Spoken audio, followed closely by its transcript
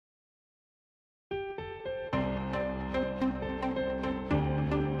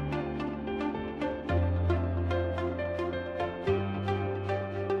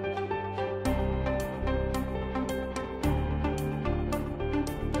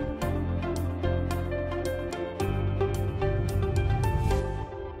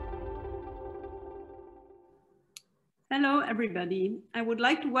Hello, everybody. I would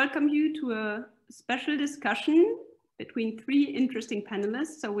like to welcome you to a special discussion between three interesting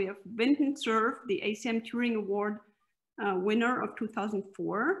panelists. So we have Vinton Cerf, the ACM Turing Award winner of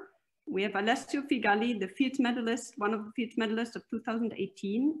 2004. We have Alessio Figalli, the Fields Medalist, one of the Fields Medalists of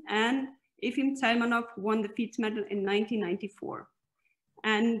 2018, and Efim Zelmanov, who won the Fields Medal in 1994.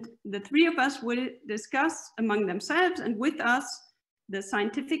 And the three of us will discuss among themselves and with us the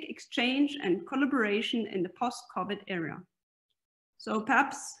scientific exchange and collaboration in the post-COVID era. So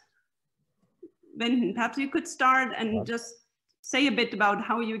perhaps, Vinton, perhaps you could start and just say a bit about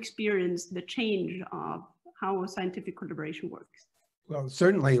how you experienced the change of how scientific collaboration works. Well,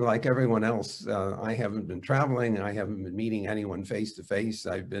 certainly, like everyone else, I haven't been traveling. I haven't been meeting anyone face to face.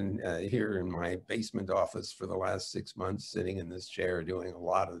 I've been here in my basement office for the last 6 months, sitting in this chair, doing a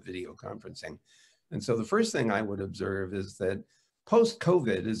lot of video conferencing. And so the first thing I would observe is that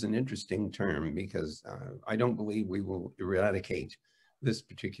post-COVID is an interesting term because I don't believe we will eradicate this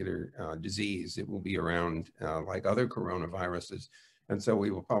particular disease. It will be around like other coronaviruses. And so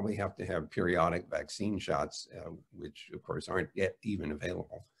we will probably have to have periodic vaccine shots, which of course aren't yet even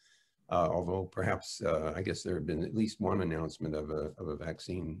available. Although perhaps, I guess there have been at least one announcement of a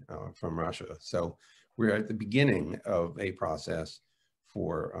vaccine from Russia. So we're at the beginning of a process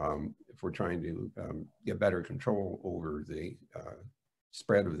for trying to get better control over the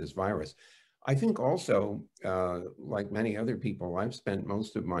spread of this virus. I think also, like many other people, I've spent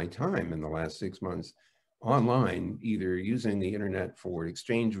most of my time in the last 6 months online, either using the internet for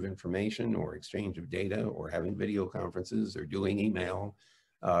exchange of information or exchange of data, or having video conferences, or doing email,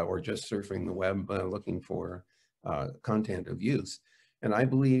 or just surfing the web looking for content of use. And I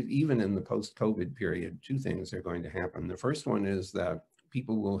believe even in the post-COVID period, two things are going to happen. The first one is that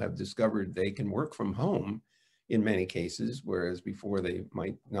people will have discovered they can work from home in many cases, whereas before they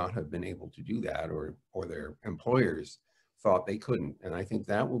might not have been able to do that, or their employers thought they couldn't. And I think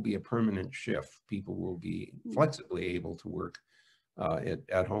that will be a permanent shift. People will be flexibly able to work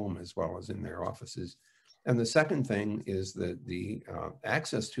at home as well as in their offices. And the second thing is that the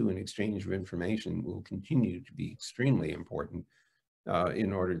access to an exchange of information will continue to be extremely important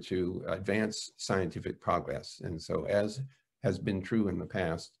in order to advance scientific progress. And so, as has been true in the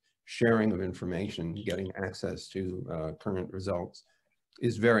past, sharing of information, getting access to current results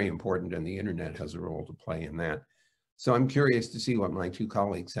is very important, and the internet has a role to play in that. So I'm curious to see what my two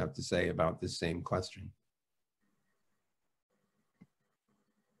colleagues have to say about this same question.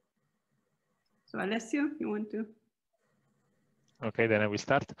 So Alessio, you want to? Okay, then I will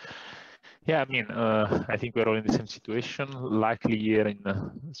start. Yeah, I mean, I think we're all in the same situation. Likely here in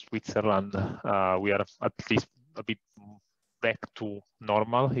Switzerland, we are at least a bit back to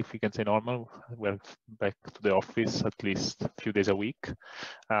normal, if we can say normal. We're back to the office at least a few days a week.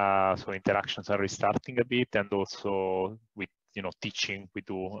 So interactions are restarting a bit, and also with teaching, we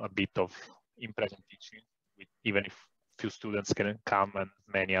do a bit of in-person teaching, even if few students can come and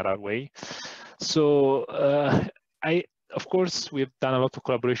many are away. So of course, we've done a lot of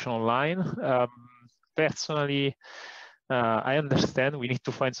collaboration online. Personally, I understand we need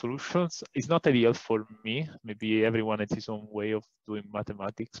to find solutions. It's not ideal for me. Maybe everyone has his own way of doing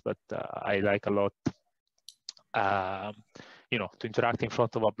mathematics, but I like a lot, to interact in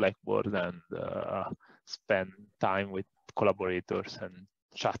front of a blackboard and spend time with collaborators and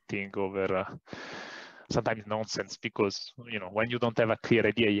chatting over sometimes nonsense, because when you don't have a clear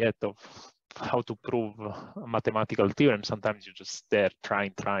idea yet of how to prove a mathematical theorem, sometimes you're just there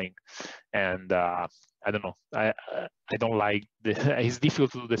trying, and I don't know. I don't like it's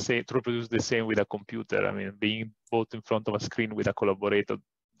difficult to do the same, to reproduce the same with a computer. I mean, being both in front of a screen with a collaborator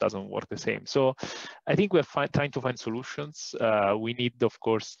doesn't work the same. So I think we're trying to find solutions. We need, of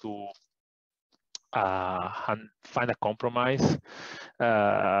course, to find a compromise.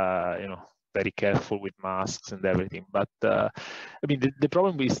 Very careful with masks and everything. But I mean, the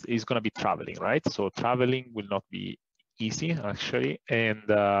problem is going to be traveling, right? So traveling will not be easy, actually, and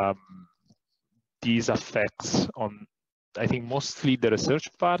these affects on, I think, mostly the research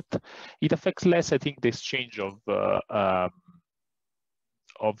part. It affects less, I think, the exchange of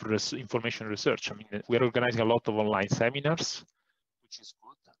information research. I mean, we're organizing a lot of online seminars, which is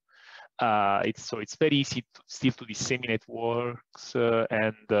good. So it's very easy still to disseminate works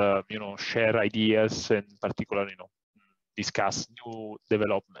and share ideas, and in particular, discuss new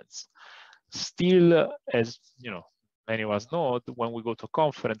developments. Still, as many of us know, when we go to a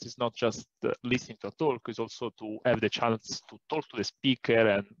conference, it's not just listening to a talk, it's also to have the chance to talk to the speaker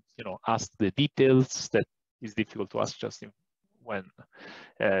and ask the details that is difficult to ask just when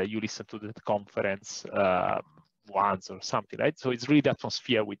you listen to the conference ones or something, right? So it's really the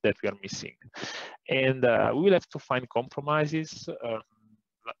atmosphere with that we are missing. And we will have to find compromises.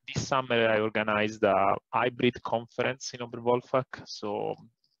 This summer, I organized a hybrid conference in Oberwolfach. So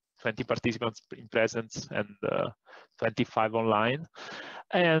 20 participants in presence and 25 online.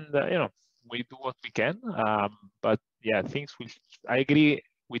 And, you know, we do what we can. But yeah, things will, I agree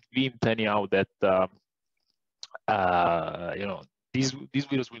with Vint anyhow that, you know, this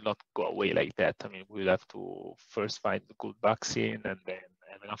virus will not go away like that. I mean, we'll have to first find a good vaccine and then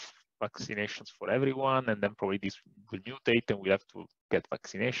have enough vaccinations for everyone, and then probably this will mutate and we'll have to get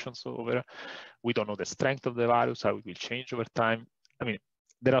vaccinations over. We don't know the strength of the virus, how it will change over time. I mean,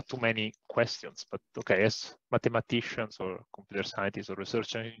 there are too many questions, but okay, as mathematicians or computer scientists or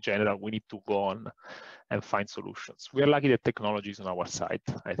researchers in general, we need to go on and find solutions. We are lucky that technology is on our side,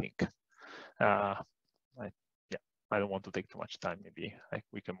 I think. I don't want to take too much time. Maybe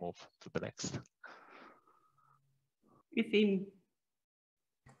we can move to the next. Efim.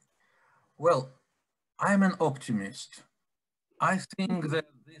 Well, I'm an optimist. I think that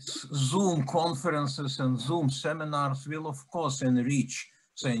these Zoom conferences and Zoom seminars will, of course, enrich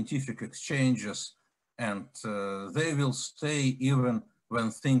scientific exchanges, and they will stay even when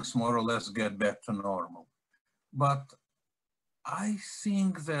things more or less get back to normal. But I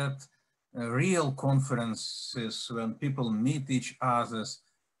think that real conferences, when people meet each other,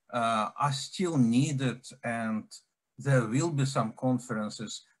 are still needed, and there will be some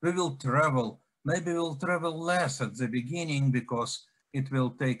conferences. We will travel, maybe we'll travel less at the beginning because it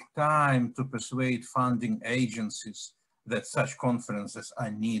will take time to persuade funding agencies that such conferences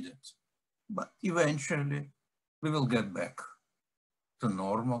are needed. But eventually we will get back to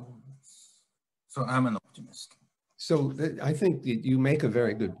normal. So I'm an optimist. So I think that you make a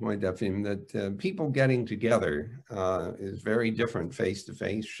very good point, Efim, that people getting together is very different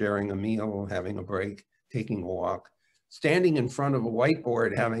face-to-face, sharing a meal, having a break, taking a walk, standing in front of a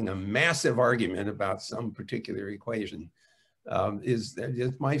whiteboard, having a massive argument about some particular equation. Is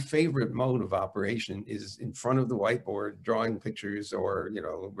my favorite mode of operation is in front of the whiteboard, drawing pictures or, you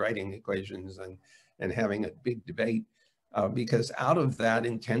know, writing equations and having a big debate, because out of that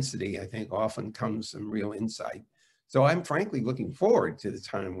intensity, I think often comes some real insight. So I'm frankly looking forward to the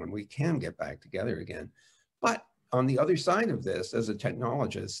time when we can get back together again. But on the other side of this, as a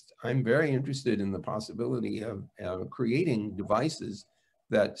technologist, I'm very interested in the possibility of creating devices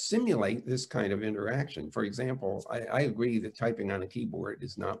that simulate this kind of interaction. For example, I agree that typing on a keyboard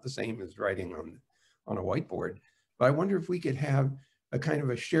is not the same as writing on a whiteboard, but I wonder if we could have a kind of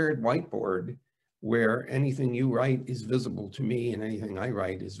a shared whiteboard where anything you write is visible to me and anything I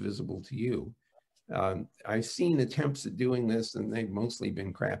write is visible to you. I've seen attempts at doing this and they've mostly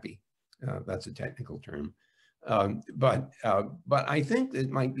been crappy. That's a technical term. But I think it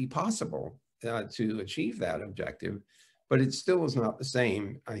might be possible to achieve that objective, but it still is not the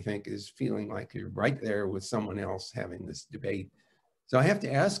same, I think, as feeling like you're right there with someone else having this debate. So I have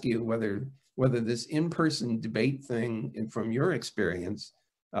to ask you whether this in-person debate thing, and from your experience,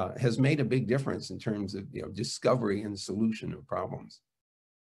 has made a big difference in terms of, you know, discovery and solution of problems.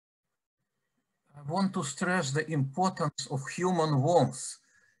 I want to stress the importance of human warmth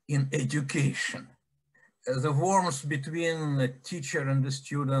in education. The warmth between the teacher and the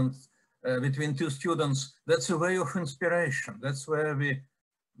student, between two students, that's a way of inspiration. That's where we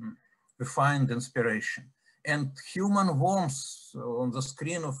find inspiration. And human warmth on the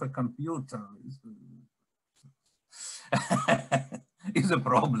screen of a computer is a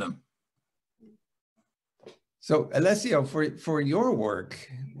problem. So Alessio, for your work,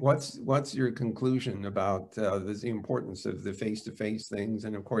 what's your conclusion about the importance of the face-to-face things,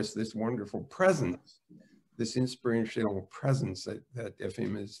 and of course this wonderful presence, this inspirational presence that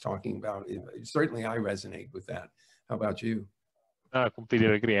Efim is talking about? Certainly I resonate with that. How about you? I completely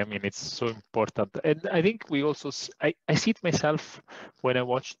agree. I mean, it's so important. And I think we also, I see it myself when I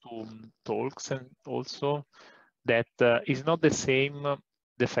watch talks, and also that it's not the same,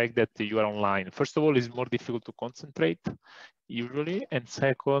 the fact that you are online. First of all, it's more difficult to concentrate usually. And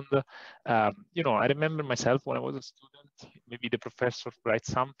second, you know, I remember myself when I was a student, maybe the professor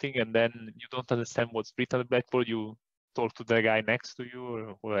writes something and then you don't understand what's written on the blackboard, you talk to the guy next to you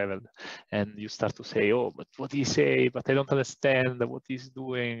or whoever, and you start to say, oh, but what did he say? But I don't understand what he's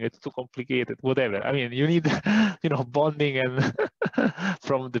doing. It's too complicated, whatever. I mean, you need, you know, bonding and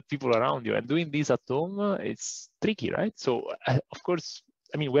from the people around you. And doing this at home, it's tricky, right? So, of course,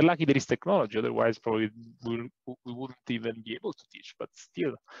 I mean, we're lucky there is technology. Otherwise, probably we wouldn't even be able to teach. But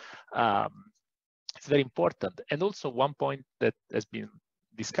still, it's very important. And also, one point that has been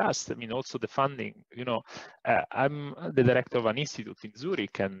discussed, I mean, also the funding. You know, I'm the director of an institute in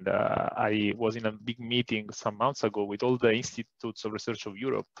Zurich, and I was in a big meeting some months ago with all the institutes of research of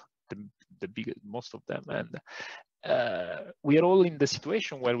Europe, the biggest, most of them, and we are all in the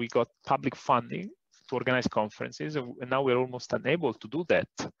situation where we got public funding to organize conferences, and now we're almost unable to do that.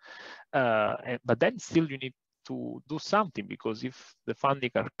 But then still you need to do something, because if the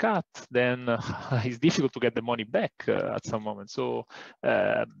funding are cut, then it's difficult to get the money back at some moment. So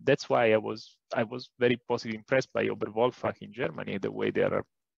that's why I was very positively impressed by Oberwolfach in Germany, the way they are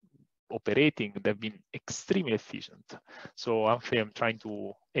operating. They've been extremely efficient. So actually I'm trying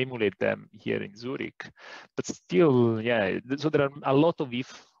to emulate them here in Zurich, but still, yeah, so there are a lot of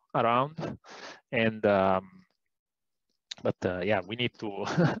if around, and yeah, we need to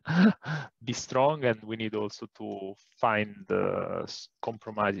be strong, and we need also to find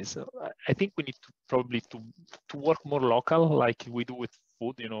compromises. I think we need to probably to work more local, like we do with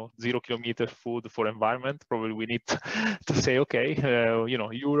food, you know, 0 kilometer food for environment. Probably we need to say, okay, you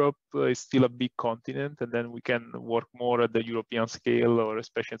know, Europe is still a big continent, and then we can work more at the European scale, or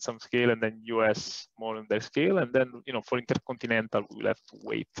especially at some scale, and then US more on their scale. And then, you know, for intercontinental, we will have to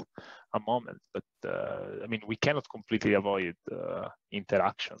wait a moment. But I mean, we cannot completely avoid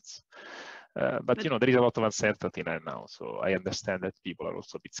interactions. But, you know, there is a lot of uncertainty right now. So I understand that people are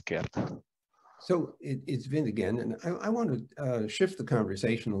also a bit scared. So it's Vint again, and I want to shift the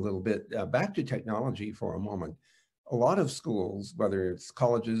conversation a little bit back to technology for a moment. A lot of schools, whether it's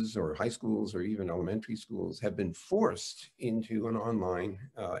colleges or high schools or even elementary schools, have been forced into an online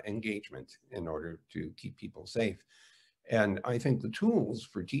engagement in order to keep people safe. And I think the tools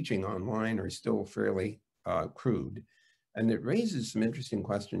for teaching online are still fairly crude. And it raises some interesting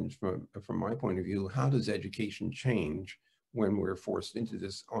questions from my point of view. How does education change when we're forced into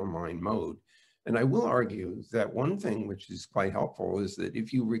this online mode? And I will argue that one thing which is quite helpful is that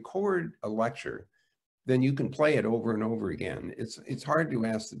if you record a lecture, then you can play it over and over again. It's hard to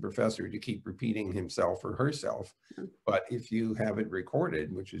ask the professor to keep repeating himself or herself, but if you have it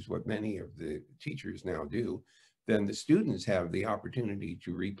recorded, which is what many of the teachers now do, then the students have the opportunity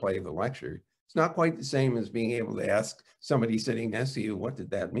to replay the lecture. It's not quite the same as being able to ask somebody sitting next to you, what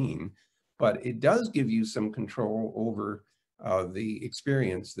did that mean? But it does give you some control over the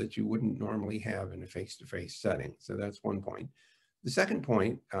experience that you wouldn't normally have in a face-to-face setting. So that's one point. The second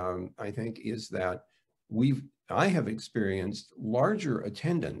point, I think, is that I have experienced larger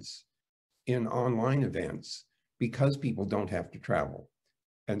attendance in online events because people don't have to travel.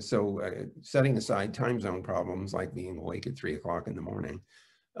 And so setting aside time zone problems like being awake at 3 o'clock in the morning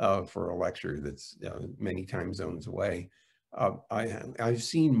for a lecture that's many time zones away, I've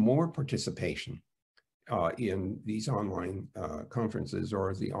seen more participation in these online conferences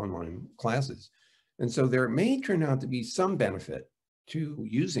or the online classes. And so there may turn out to be some benefit to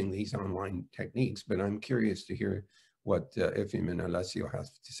using these online techniques, but I'm curious to hear what Efim and Alessio have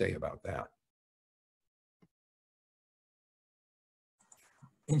to say about that.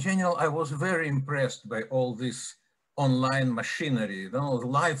 In general, I was very impressed by all this online machinery. You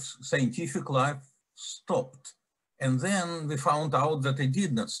know, scientific life stopped. And then we found out that it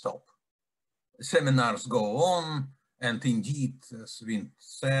did not stop. Seminars go on, and indeed, as Vint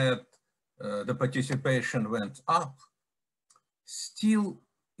said, the participation went up. Still,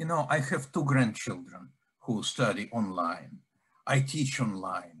 you know, I have 2 grandchildren who study online. I teach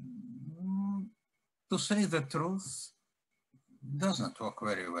online. To say the truth, does not work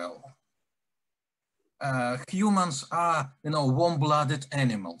very well. Humans are, you know, warm-blooded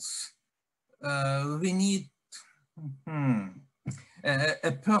animals. We need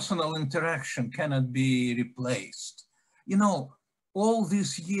a personal interaction cannot be replaced. You know, all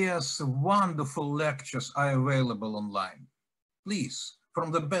these years, wonderful lectures are available online. Please,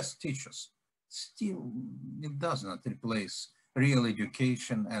 from the best teachers. Still, it does not replace real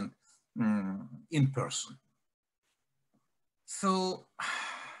education and in person. So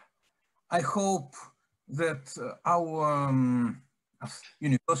I hope that our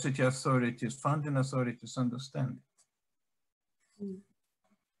university authorities, funding authorities understand it.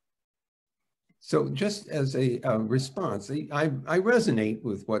 So just as a response, I resonate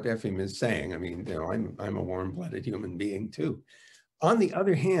with what Efim is saying. I mean, you know, I'm a warm-blooded human being too. On the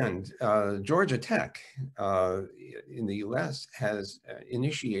other hand, Georgia Tech in the US has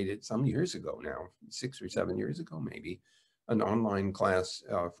initiated some years ago now, 6 or 7 years ago maybe, an online class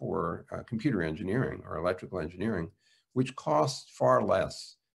for computer engineering or electrical engineering, which costs far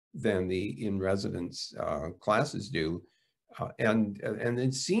less than the in-residence classes do. And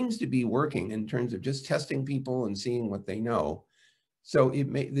it seems to be working in terms of just testing people and seeing what they know. So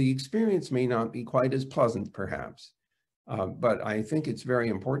the experience may not be quite as pleasant, perhaps. But I think it's very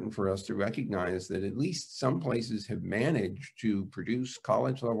important for us to recognize that at least some places have managed to produce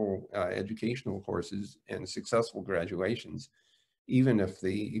college-level educational courses and successful graduations, even if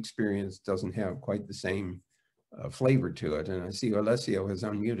the experience doesn't have quite the same flavor to it. And I see Alessio has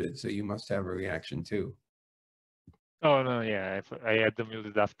unmuted, so you must have a reaction too. Oh, no, yeah, I had them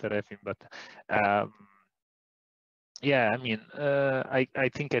muted after Efim, but yeah, I mean, I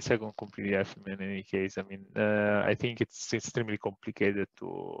think I second completely Efim in any case. I mean, I think it's extremely complicated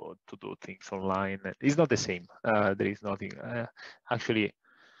to do things online. It's not the same. There is nothing. Actually,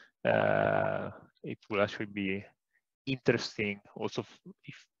 it will actually be interesting also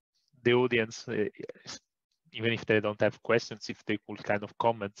if the audience, even if they don't have questions, if they could kind of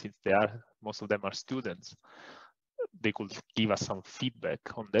comment, since most of them are students, they could give us some feedback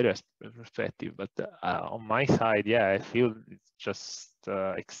on their perspective. But on my side, yeah, I feel it's just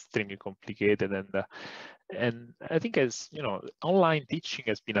extremely complicated, and I think, as you know, online teaching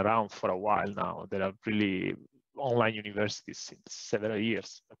has been around for a while now. There are really online universities since several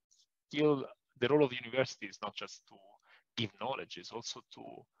years, but still the role of the university is not just to give knowledge, it's also to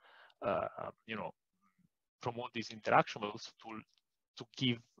you know, promote this interaction, but also to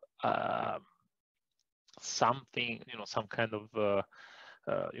give something, you know, some kind of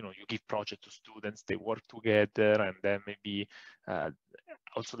you know, you give project to students, they work together, and then maybe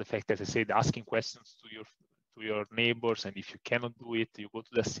also the fact that I said asking questions to your neighbors, and if you cannot do it, you go to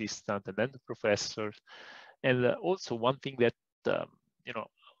the assistant and then the professors. And also one thing that you know,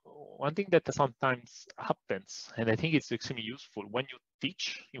 one thing that sometimes happens, and I think it's extremely useful when you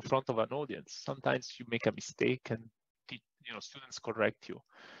teach in front of an audience. Sometimes you make a mistake, and you know, students correct you,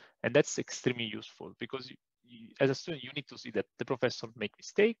 and that's extremely useful because as a student, you need to see that the professor make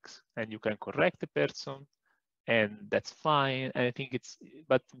mistakes, and you can correct the person, and that's fine. And I think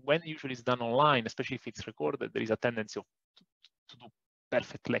but when usually it's done online, especially if it's recorded, there is a tendency to do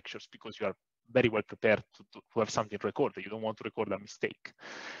perfect lectures because you are very well prepared to have something recorded. You don't want to record a mistake.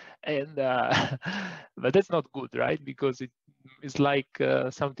 And but that's not good, right? Because it's like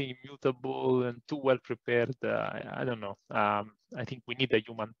something immutable and too well prepared. I don't know. I think we need a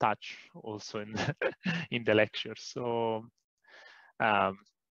human touch also in in the lecture. So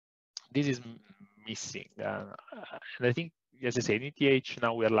this is missing, and I think, as I say, in ETH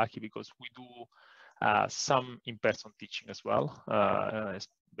now we are lucky because we do some in-person teaching as well.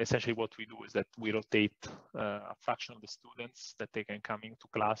 Essentially what we do is that we rotate a fraction of the students that they can come into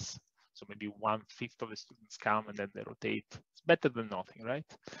class. So maybe 1/5 of the students come and then they rotate. It's better than nothing, right?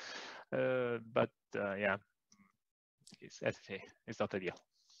 But yeah, as I say, it's not ideal.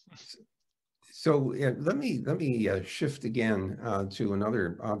 So let me shift again to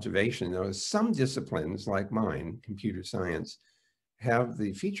another observation. Though some disciplines like mine, computer science, have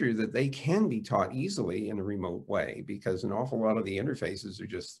the feature that they can be taught easily in a remote way, because an awful lot of the interfaces are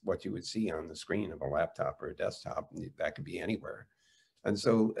just what you would see on the screen of a laptop or a desktop. That could be anywhere. And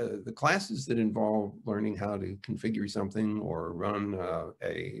so the classes that involve learning how to configure something or run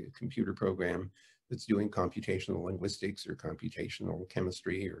a computer program that's doing computational linguistics or computational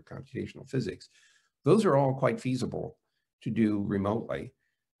chemistry or computational physics, those are all quite feasible to do remotely.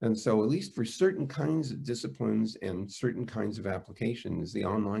 And so at least for certain kinds of disciplines and certain kinds of applications, the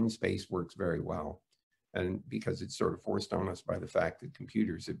online space works very well. And because it's sort of forced on us by the fact that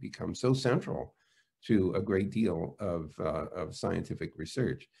computers have become so central to a great deal of scientific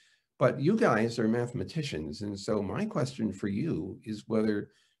research. But you guys are mathematicians. And so my question for you is whether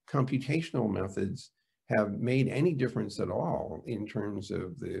computational methods have made any difference at all in terms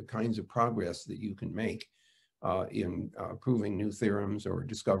of the kinds of progress that you can make in proving new theorems or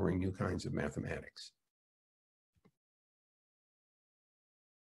discovering new kinds of mathematics.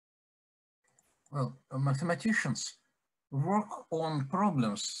 Well, mathematicians work on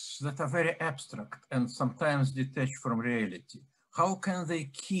problems that are very abstract and sometimes detached from reality. How can they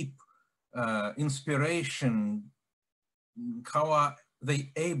keep inspiration? How are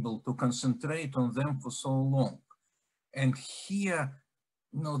they able to concentrate on them for so long? And here,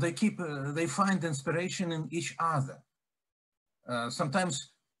 you know, they find inspiration in each other.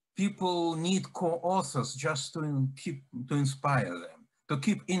 Sometimes people need co-authors just to inspire them, to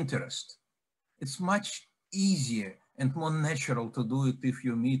keep interest. It's much easier and more natural to do it if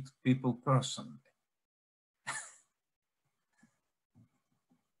you meet people personally.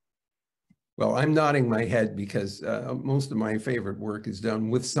 Well, I'm nodding my head because most of my favorite work is done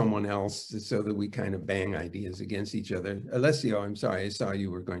with someone else so that we kind of bang ideas against each other. Alessio, I'm sorry, I saw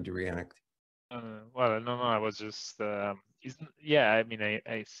you were going to react. Well, no, I was just, yeah, I mean,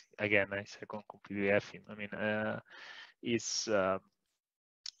 I second completely Efim. I mean, it's,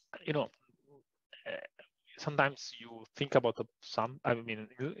 you know, sometimes you think about I mean,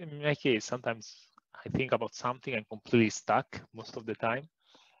 in my case, sometimes I think about something and completely stuck most of the time.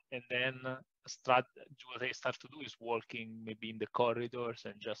 And then what I start to do is walking maybe in the corridors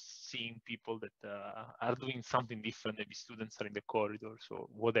and just seeing people that are doing something different. Maybe students are in the corridors or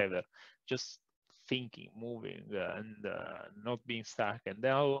whatever, just thinking, moving, and not being stuck. And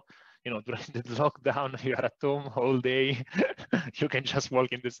now, you know, during the lockdown, you are at home all day. You can just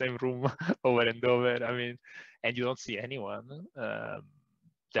walk in the same room over and over. I mean, and you don't see anyone.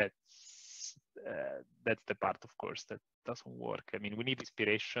 That's the part, of course, that doesn't work. I mean, we need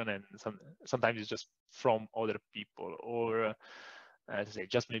inspiration, and sometimes it's just from other people, or as I say,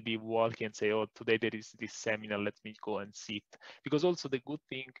 just maybe walk and say, oh, today there is this seminar, let me go and sit. Because also the good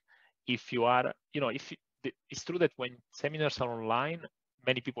thing, if you are, you know, it's true that when seminars are online,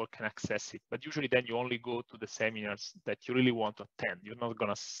 many people can access it, but usually then you only go to the seminars that you really want to attend. You're not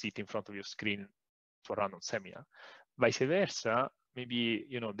going to sit in front of your screen to a random seminar. Vice versa, maybe,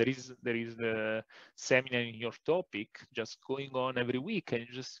 you know, there is the seminar in your topic just going on every week, and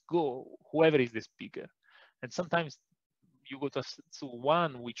you just go, whoever is the speaker. And sometimes you go to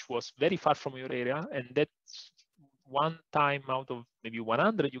one which was very far from your area, and that's one time out of maybe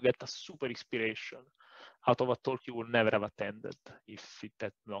 100, you get a super inspiration out of a talk you would never have attended if it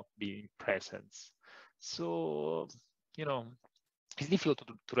had not been in presence. So, you know, it's difficult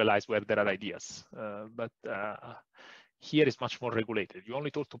to realize where there are ideas, but here is much more regulated. You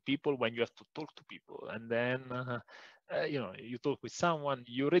only talk to people when you have to talk to people, and then you know, you talk with someone,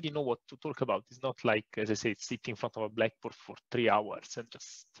 you already know what to talk about. It's not like, as I say, sitting in front of a blackboard for 3 hours and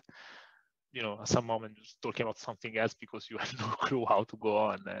just, you know, at some moment just talking about something else because you have no clue how to go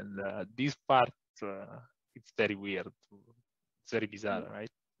on. And this part, it's very weird. It's very bizarre, right?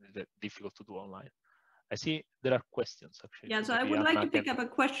 It's difficult to do online. I see there are questions actually. Yeah, so I would like to pick up a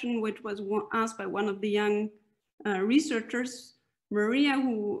question which was asked by one of the young researchers, Maria,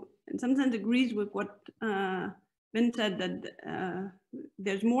 who in some sense agrees with what Vin said, that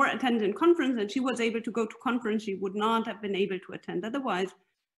there's more attended in conference, and she was able to go to conference she would not have been able to attend otherwise.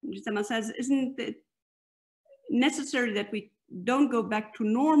 Gisela says, isn't it necessary that we don't go back to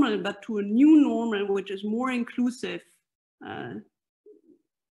normal, but to a new normal, which is more inclusive,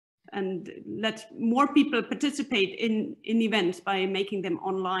 and let more people participate in events by making them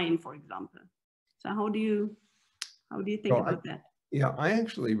online, for example? So how do you think about that? Yeah, I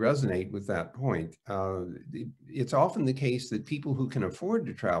actually resonate with that point. It's often the case that people who can afford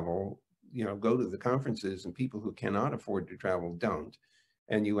to travel, you know, go to the conferences, and people who cannot afford to travel don't.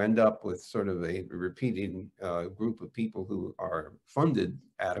 And you end up with sort of a repeating group of people who are funded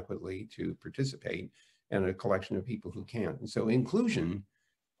adequately to participate, and a collection of people who can't. And so inclusion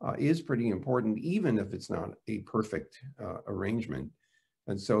is pretty important, even if it's not a perfect arrangement.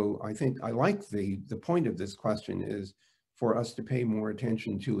 And so I think I like the point of this question is for us to pay more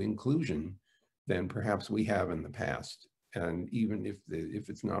attention to inclusion than perhaps we have in the past. And even if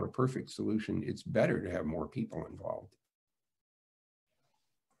it's not a perfect solution, it's better to have more people involved.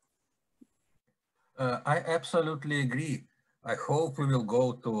 I absolutely agree. I hope we will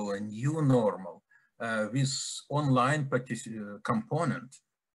go to a new normal with online component.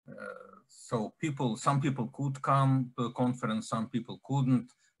 So some people could come to a conference, some people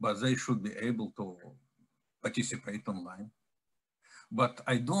couldn't, but they should be able to participate online. But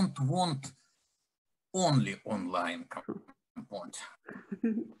I don't want only online component.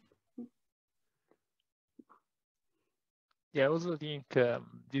 Yeah, I also think this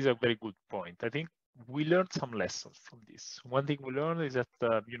is a very good point. I think we learned some lessons from this. One thing we learned is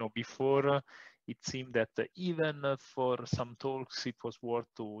that, you know, before it seemed that even for some talks, it was worth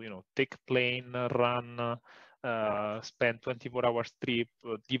to, you know, take a plane, run, spend 24 hours trip,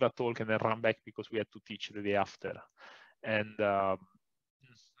 give a talk, and then run back because we had to teach the day after. And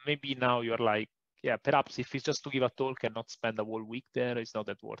maybe now you're like, yeah, perhaps if it's just to give a talk and not spend a whole week there, it's not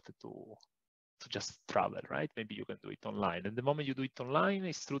that worth it to just travel, right? Maybe you can do it online. And the moment you do it online,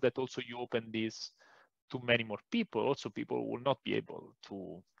 it's true that also you open this to many more people. Also, people will not be able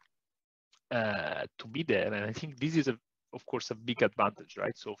to be there. And I think this is, of course, a big advantage,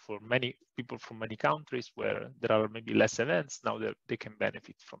 right? So for many people from many countries where there are maybe less events, now they can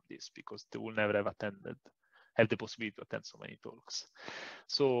benefit from this because they will never have the possibility to attend so many talks.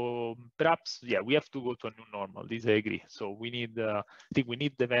 So perhaps, yeah, we have to go to a new normal. This I agree. So we need, I think we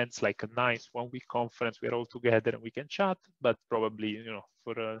need events like a nice 1-week conference. We're all together and we can chat, but probably, you know,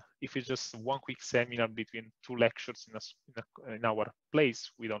 for if it's just one quick seminar between 2 lectures in our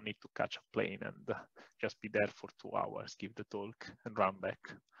place, we don't need to catch a plane and just be there for 2 hours, give the talk and run back.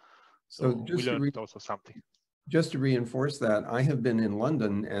 So we learned also something. Just to reinforce that, I have been in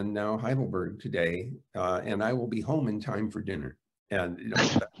London and now Heidelberg today, and I will be home in time for dinner. And you know,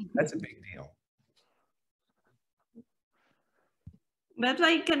 that's a big deal. But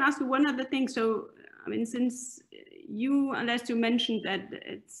I can ask you one other thing. So, I mean, since you, Alessio, mentioned that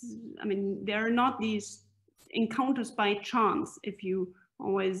it's, I mean, there are not these encounters by chance if you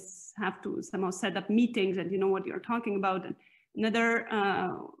always have to somehow set up meetings and you know what you're talking about. And another,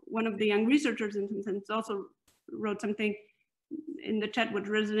 one of the young researchers in some sense also wrote something in the chat which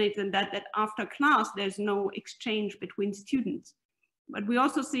resonates in that after class, there's no exchange between students. But we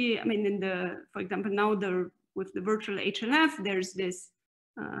also see, I mean, in the, for example, now with the Virtual HLF, there's this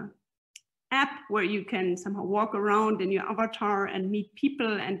app where you can somehow walk around in your avatar and meet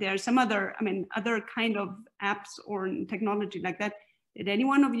people. And there are some other, I mean, other kind of apps or technology like that. Did any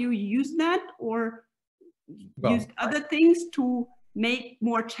one of you use that or used other things to make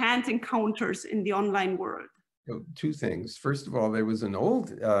more chance encounters in the online world? Two things. First of all, there was an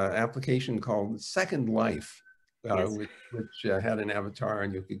old application called Second Life, Yes. which had an avatar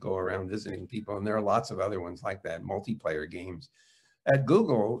and you could go around visiting people. And there are lots of other ones like that, multiplayer games. At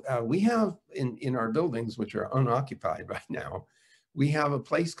Google, we have in our buildings, which are unoccupied right now, we have a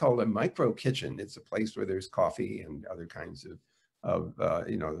place called a micro kitchen. It's a place where there's coffee and other kinds of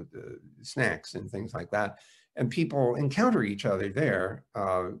you know, snacks and things like that. And people encounter each other there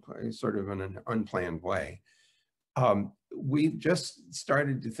sort of in an unplanned way. We've just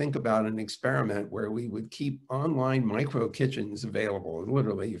started to think about an experiment where we would keep online micro kitchens available.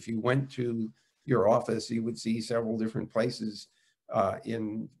 Literally, if you went to your office, you would see several different places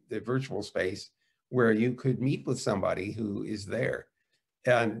in the virtual space where you could meet with somebody who is there.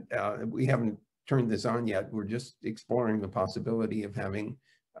 And we haven't turned this on yet. We're just exploring the possibility of having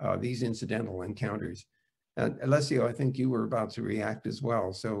these incidental encounters. And Alessio, I think you were about to react as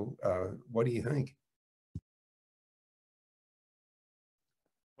well. So what do you think?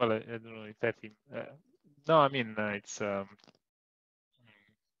 Well, I don't know if Efim. No, I mean it's. I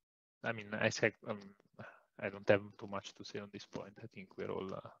mean, I said I don't have too much to say on this point. I think we're all.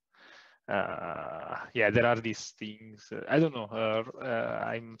 Yeah, there are these things. I don't know.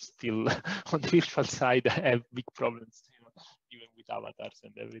 I'm still on the virtual side. I have big problems, you know, even with avatars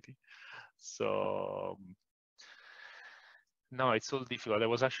and everything. So. No, it's all difficult. I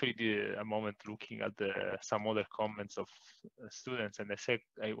was actually a moment looking at some other comments of students, and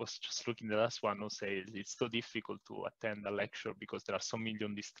I was just looking at the last one who says it's so difficult to attend a lecture because there are so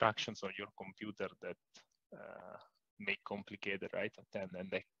million distractions on your computer that make complicated, right? Attend.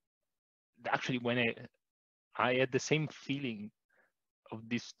 And actually, when I had the same feeling of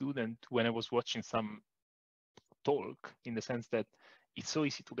this student when I was watching some talk, in the sense that it's so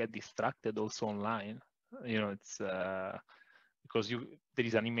easy to get distracted also online. You know, it's. Because there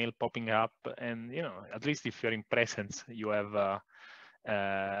is an email popping up, and you know, at least if you're in presence, you have,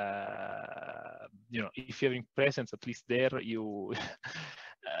 you know, if you're in presence, at least there you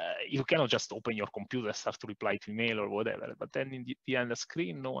you cannot just open your computer and start to reply to email or whatever. But then behind the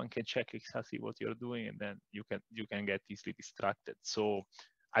screen, no one can check exactly what you're doing, and then you can get easily distracted. So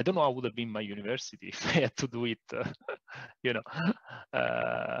I don't know how would have been my university if I had to do it, you know,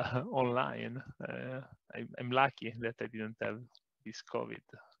 online. I'm lucky that I didn't have this COVID,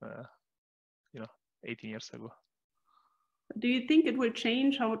 you know, 18 years ago. Do you think it will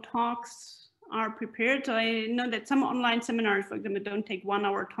change how talks are prepared? So I know that some online seminars, for example, don't take 1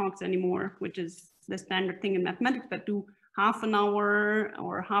 hour talks anymore, which is the standard thing in mathematics, but do half an hour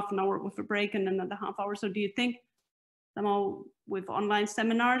or half an hour with a break and another half hour. So do you think somehow with online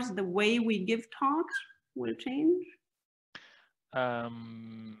seminars, the way we give talks will change?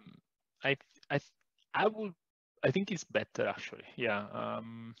 I think it's better actually. Yeah.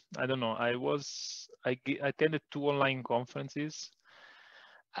 I don't know. I attended 2 online conferences.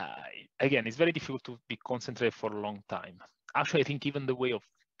 Again, it's very difficult to be concentrated for a long time. Actually, I think even the way of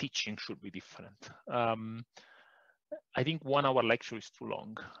teaching should be different. I think 1 hour lecture is too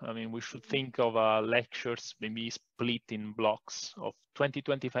long. I mean, we should think of lectures maybe split in blocks of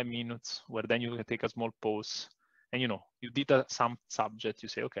 20-25 minutes, where then you can take a small pause. And you know, you did some subject, you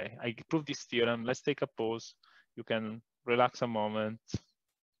say, okay, I proved this theorem, let's take a pause. You can relax a moment,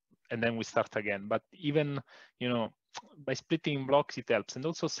 and then we start again. But even, you know, by splitting blocks, it helps. And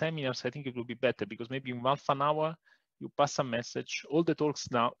also seminars, I think it will be better, because maybe in half an hour, you pass a message. All the talks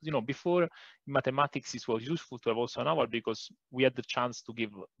now, you know, before in mathematics, it was useful to have also an hour because we had the chance to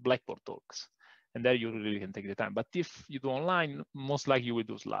give Blackboard talks. And there you really can take the time. But if you do online, most likely you will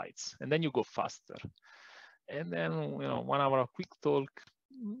do slides, and then you go faster. And then, you know, 1 hour quick talk,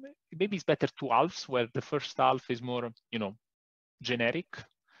 maybe it's better 2 halves, where the first half is more, you know, generic,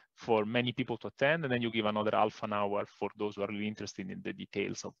 for many people to attend, and then you give another half an hour for those who are really interested in the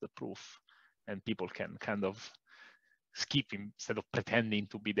details of the proof, and people can kind of skip instead of pretending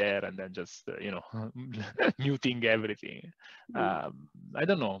to be there and then just muting everything. I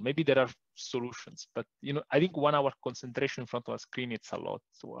don't know, maybe there are solutions, but I think 1 hour concentration in front of a screen, it's a lot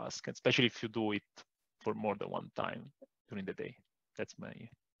to ask, especially if you do it for more than one time during the day. That's my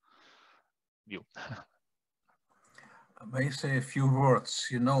view. I may say a few words.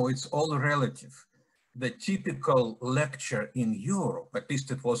 It's all relative. The typical lecture in Europe, at least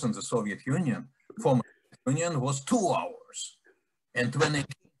it was in the Soviet Union, former Union, was 2 hours. And when it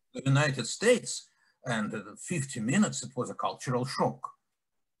came to the United States, and 50 minutes, it was a cultural shock.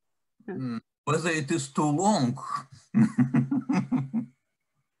 Whether it is too long.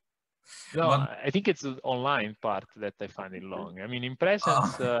 No, I think it's the online part that I find it long. I mean, in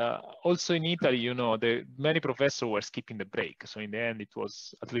presence, also in Italy, many professors were skipping the break. So in the end, it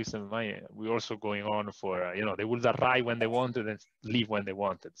was, at least in we were also going on for, they would arrive when they wanted and leave when they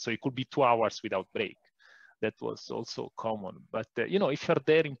wanted. So it could be 2 hours without break. That was also common. But, if you're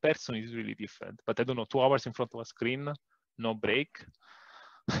there in person, it's really different. But I don't know, 2 hours in front of a screen, no break.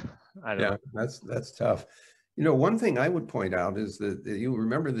 I don't know. That's tough. One thing I would point out is that you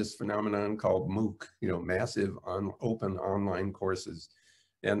remember this phenomenon called MOOC, massive open online courses.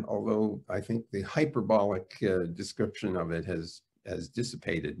 And although I think the hyperbolic description of it has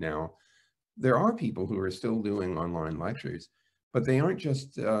dissipated now, there are people who are still doing online lectures, but they aren't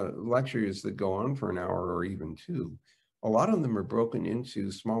just lectures that go on for an hour or even 2. A lot of them are broken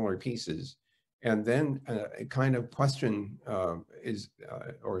into smaller pieces. And then a kind of question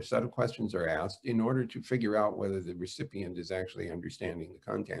or a set of questions are asked in order to figure out whether the recipient is actually understanding the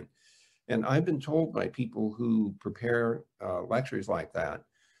content. And I've been told by people who prepare lectures like that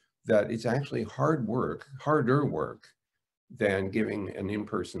it's actually harder work than giving an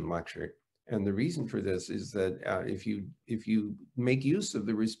in-person lecture. And the reason for this is that if you make use of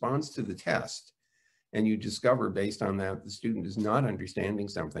the response to the test and you discover based on that the student is not understanding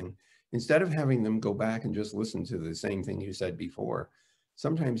something, instead of having them go back and just listen to the same thing you said before,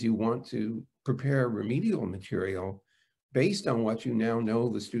 sometimes you want to prepare remedial material based on what you now know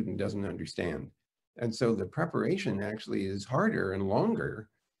the student doesn't understand. And so the preparation actually is harder and longer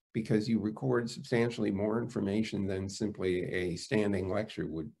because you record substantially more information than simply a standing lecture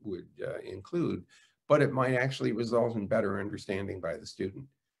would include, but it might actually result in better understanding by the student.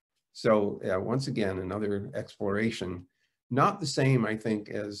 So once again, another exploration. Not the same, I think,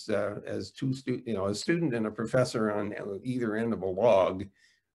 as two a student and a professor on either end of a log,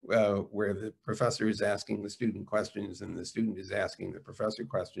 where the professor is asking the student questions and the student is asking the professor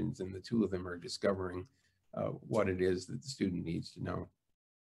questions, and the two of them are discovering what it is that the student needs to know.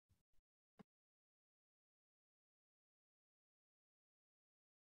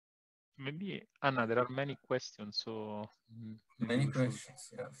 Maybe, Anna, there are many questions, so many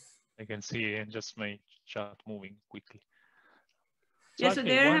questions, yes. I can see just my chat moving quickly. Yeah, so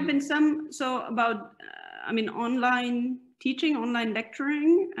there have been some, about, online teaching, online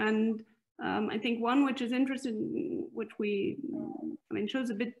lecturing, and I think one which is interesting, which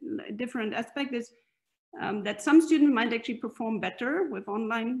shows a bit different aspect is that some students might actually perform better with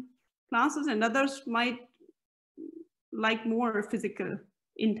online classes and others might like more physical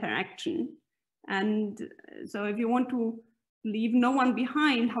interaction. And so if you want to leave no one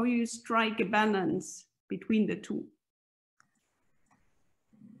behind, how you strike a balance between the two?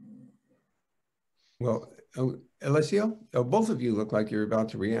 Well, Alessio, both of you look like you're about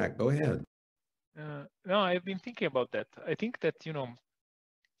to react. Go ahead. No, I've been thinking about that. I think that,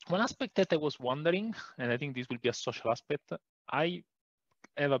 one aspect that I was wondering, and I think this will be a social aspect, I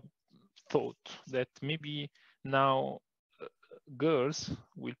have a thought that maybe now girls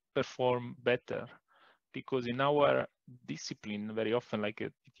will perform better because in our discipline, very often, like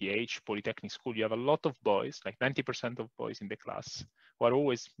at ETH, Polytechnic School, you have a lot of boys, like 90% of boys in the class, who are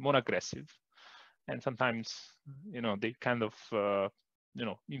always more aggressive. And sometimes, they kind of,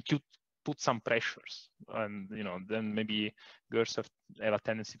 put some pressures, and then maybe girls have a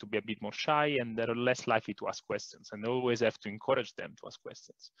tendency to be a bit more shy, and they're less likely to ask questions, and they always have to encourage them to ask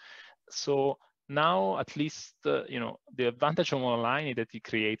questions. So now, at least, the advantage of online is that it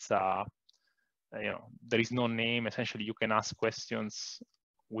creates there is no name. Essentially, you can ask questions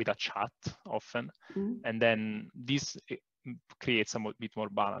with a chat often, and then this creates a bit more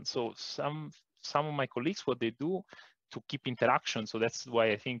balance. So some of my colleagues, what they do to keep interaction, so that's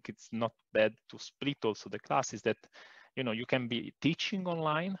why I think it's not bad to split also the class, is that you can be teaching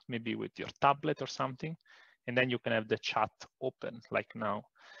online, maybe with your tablet or something, and then you can have the chat open like now.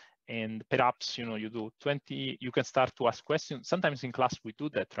 And perhaps, you know, you do 20, you can start to ask questions. Sometimes in class we do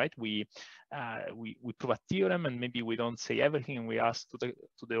that, right? We prove a theorem and maybe we don't say everything, and we ask to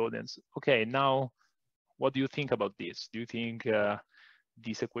the audience, okay, now what do you think about this? Do you think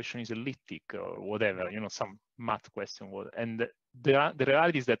this equation is elliptic or whatever, you know, some math question? And the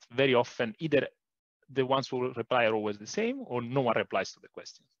reality is that very often either the ones who reply are always the same or no one replies to the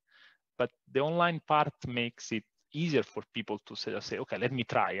question. But the online part makes it easier for people to say, okay, let me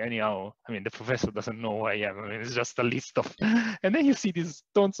try. Anyhow, I mean, the professor doesn't know who I am. I mean, it's just a list of, and then you see these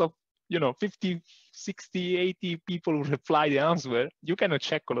tons of, you know, 50, 60, 80 people who reply the answer. You cannot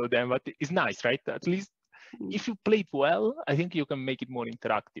check all of them, but it's nice, right? At least if you play it well, I think you can make it more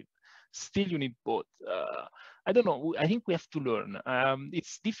interactive. Still, you need both. I don't know. I think we have to learn.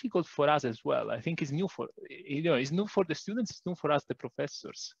 It's difficult for us as well. I think it's new for, you know, it's new for the students. It's new for us, the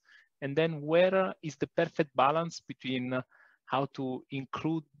professors. And then where is the perfect balance between how to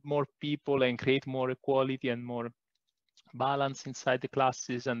include more people and create more equality and more balance inside the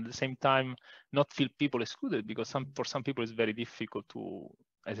classes, and at the same time not feel people excluded, because for some people it's very difficult to,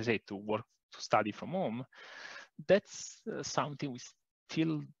 as I say, to study from home. That's something we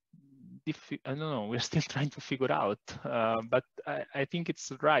still, I don't know, we're still trying to figure out. But I think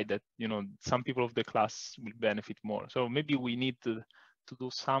it's right that, you know, some people of the class will benefit more. So maybe we need to do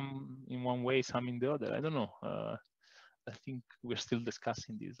some in one way, some in the other. I don't know. I think we're still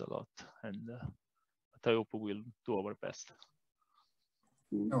discussing this a lot, and but I hope we will do our best.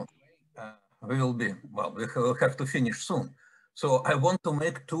 No, we will be, well, we will have to finish soon. So I want to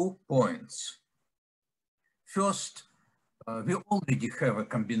make 2 points. First, we already have a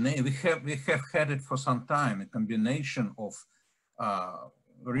combination, we have had it for some time, a combination of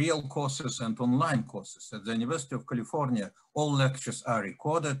real courses and online courses. At the University of California, all lectures are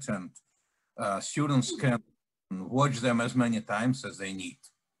recorded, and students can watch them as many times as they need.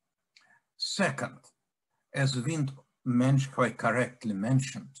 Second, as Vint quite correctly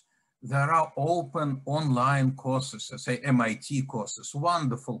mentioned, there are open online courses, say MIT courses,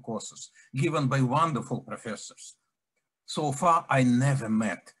 wonderful courses given by wonderful professors. So far, I never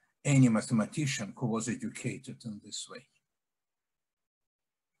met any mathematician who was educated in this way.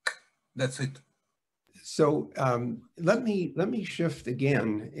 That's it. So let me shift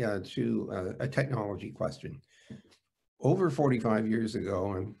again to a technology question. Over 45 years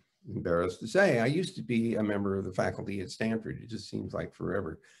ago, I'm embarrassed to say, I used to be a member of the faculty at Stanford. It just seems like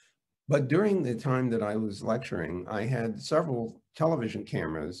forever. But during the time that I was lecturing, I had several television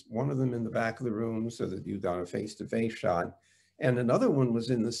cameras, one of them in the back of the room so that you got a face-to-face shot, and another one was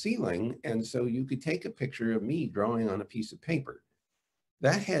in the ceiling, and so you could take a picture of me drawing on a piece of paper.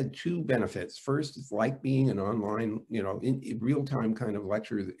 That had 2 benefits. First, it's like being an online, you know, in real-time kind of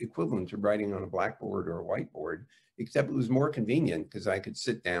lecture equivalent to writing on a blackboard or a whiteboard, except it was more convenient because I could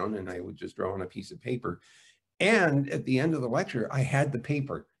sit down and I would just draw on a piece of paper. And at the end of the lecture, I had the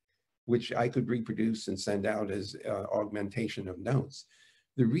paper, which I could reproduce and send out as augmentation of notes.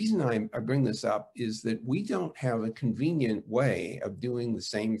 The reason I bring this up is that we don't have a convenient way of doing the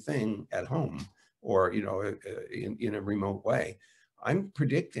same thing at home or, you know, in a remote way. I'm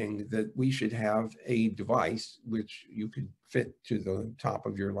predicting that we should have a device which you could fit to the top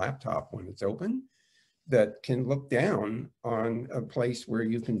of your laptop when it's open that can look down on a place where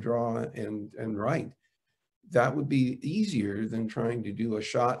you can draw and write. That would be easier than trying to do a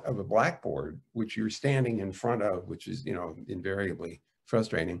shot of a blackboard, which you're standing in front of, which is, you know, invariably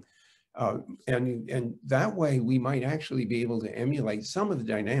frustrating. And that way we might actually be able to emulate some of the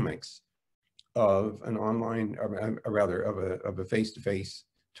dynamics of an online, or rather of a face-to-face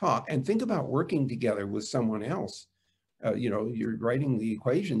talk, and think about working together with someone else. You know, you're writing the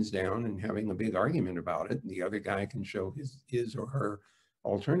equations down and having a big argument about it, and the other guy can show his or her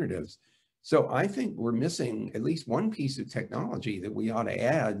alternatives. So I think we're missing at least one piece of technology that we ought to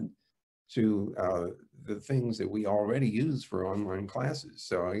add to the things that we already use for online classes.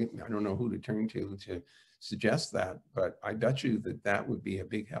 So I don't know who to turn to suggest that, but I bet you that that would be a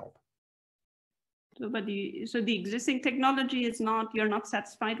big help. So, but the existing technology is not, you're not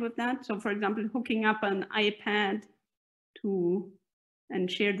satisfied with that? So for example, hooking up an iPad and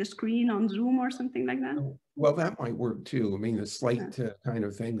share the screen on Zoom or something like that? Well, that might work too. I mean, the slate kind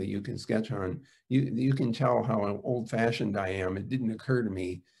of thing that you can sketch on, you can tell how old-fashioned I am. It didn't occur to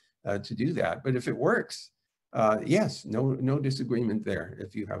me to do that, but if it works, yes, no disagreement there.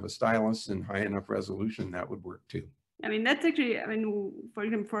 If you have a stylus and high enough resolution, that would work too. I mean, that's actually, I mean, for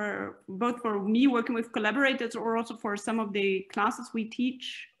example, both for me working with collaborators or also for some of the classes we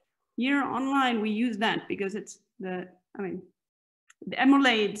teach here online, we use that because it's it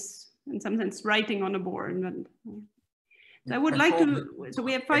emulates in some sense writing on a board. So I would like to, so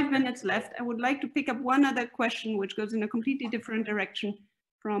we have 5 minutes left. I would like to pick up one other question, which goes in a completely different direction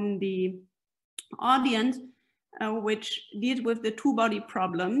from the audience, which deals with the two-body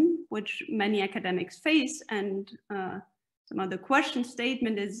problem, which many academics face. And some other question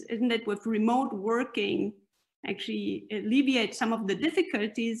statement is, isn't it with remote working actually alleviate some of the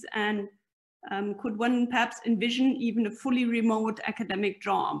difficulties, and could one perhaps envision even a fully remote academic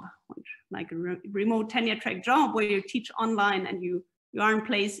job, like a remote tenure track job where you teach online and you are in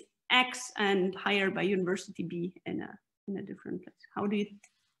place X and hired by University B in a different place? How do you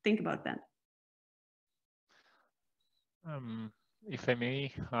think about that? If I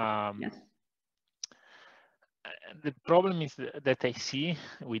may, yes. The problem is that I see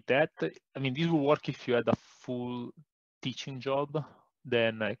with that, I mean, this will work if you had a full teaching job,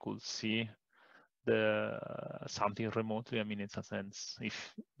 then I could see something remotely. I mean, in a sense,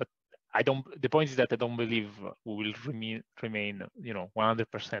 but I don't, the point is that I don't believe we will remain, you know,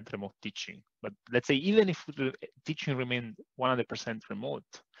 100% remote teaching. But let's say, even if the teaching remained 100% remote,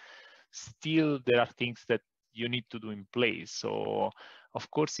 still there are things that you need to do in place. So of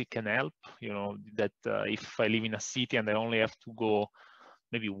course it can help, you know, that if I live in a city and I only have to go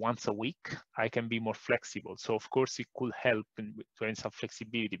maybe once a week, I can be more flexible. So of course it could help to have some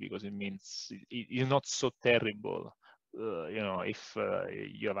flexibility, because it means it's not so terrible, you know, if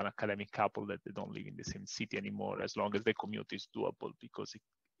you have an academic couple that they don't live in the same city anymore, as long as the commute is doable, because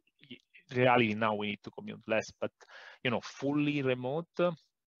in reality now we need to commute less. But, you know, fully remote,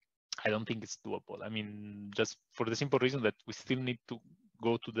 I don't think it's doable. I mean, just for the simple reason that we still need to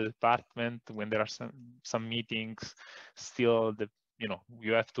go to the department when there are some meetings. Still, you know,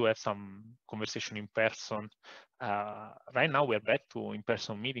 you have to have some conversation in person. Right now, we're back to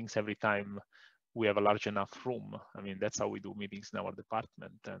in-person meetings every time we have a large enough room. I mean, that's how we do meetings in our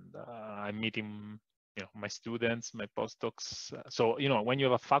department. And I'm meeting, you know, my students, my postdocs. So, you know, when you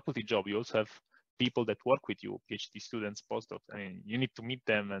have a faculty job, you also have people that work with you, PhD students, postdocs. I mean, you need to meet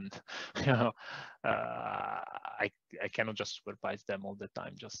them, and you know, I cannot just supervise them all the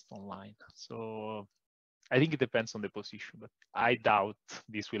time just online. So I think it depends on the position, but I doubt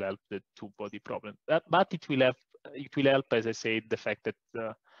this will help the two-body problem. But it will help, as I said, the fact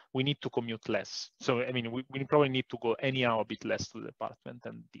that we need to commute less. So I mean, we probably need to go anyhow a bit less to the department,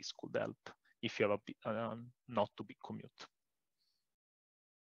 and this could help if you have a bit, not too big commute.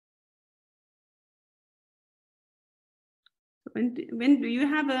 When do you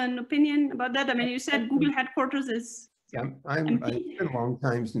have an opinion about that? I mean, you said Google headquarters is. Yeah, it's been a long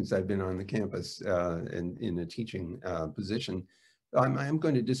time since I've been on the campus in a teaching position. I'm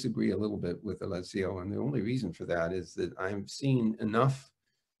going to disagree a little bit with Alessio, and the only reason for that is that I've seen enough,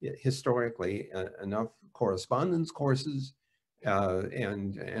 historically, enough correspondence courses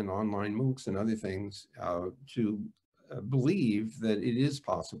and online MOOCs and other things to believe that it is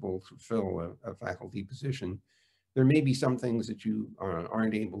possible to fill a faculty position. There may be some things that you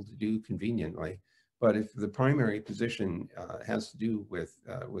aren't able to do conveniently, but if the primary position has to do with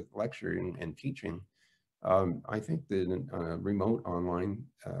lecturing and teaching, I think that a remote online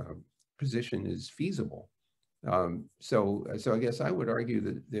position is feasible. So I guess I would argue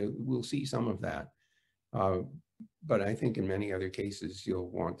that we'll see some of that. But I think in many other cases, you'll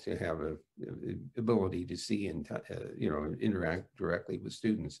want to have a ability to see and you know, interact directly with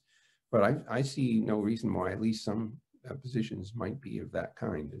students. But I see no reason why at least some positions might be of that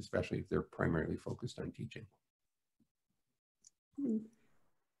kind, especially if they're primarily focused on teaching.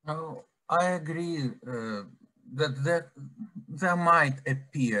 No, I agree that there might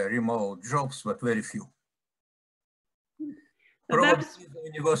appear remote jobs, but very few. Probably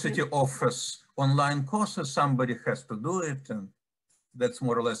the university offers online courses, somebody has to do it, and that's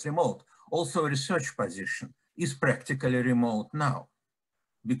more or less remote. Also, a research position is practically remote now,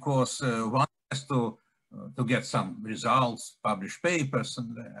 because one has to get some results, publish papers,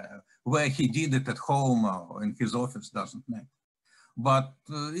 and where he did it at home or in his office doesn't matter. But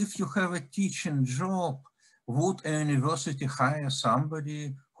if you have a teaching job, would a university hire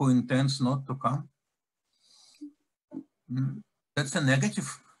somebody who intends not to come? That's a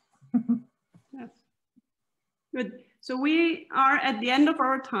negative. Yes. Good. So we are at the end of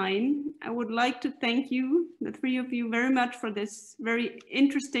our time. I would like to thank you, the three of you, very much for this very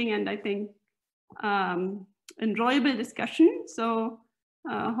interesting and I think enjoyable discussion. So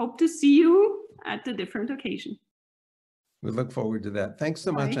hope to see you at a different occasion. We look forward to that. Thanks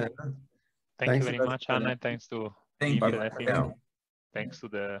so much, Anna. Thank you very much, Anna. Thanks to Thank you. Efim. Thanks to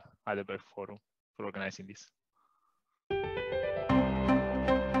the Heidelberg Forum for organizing this.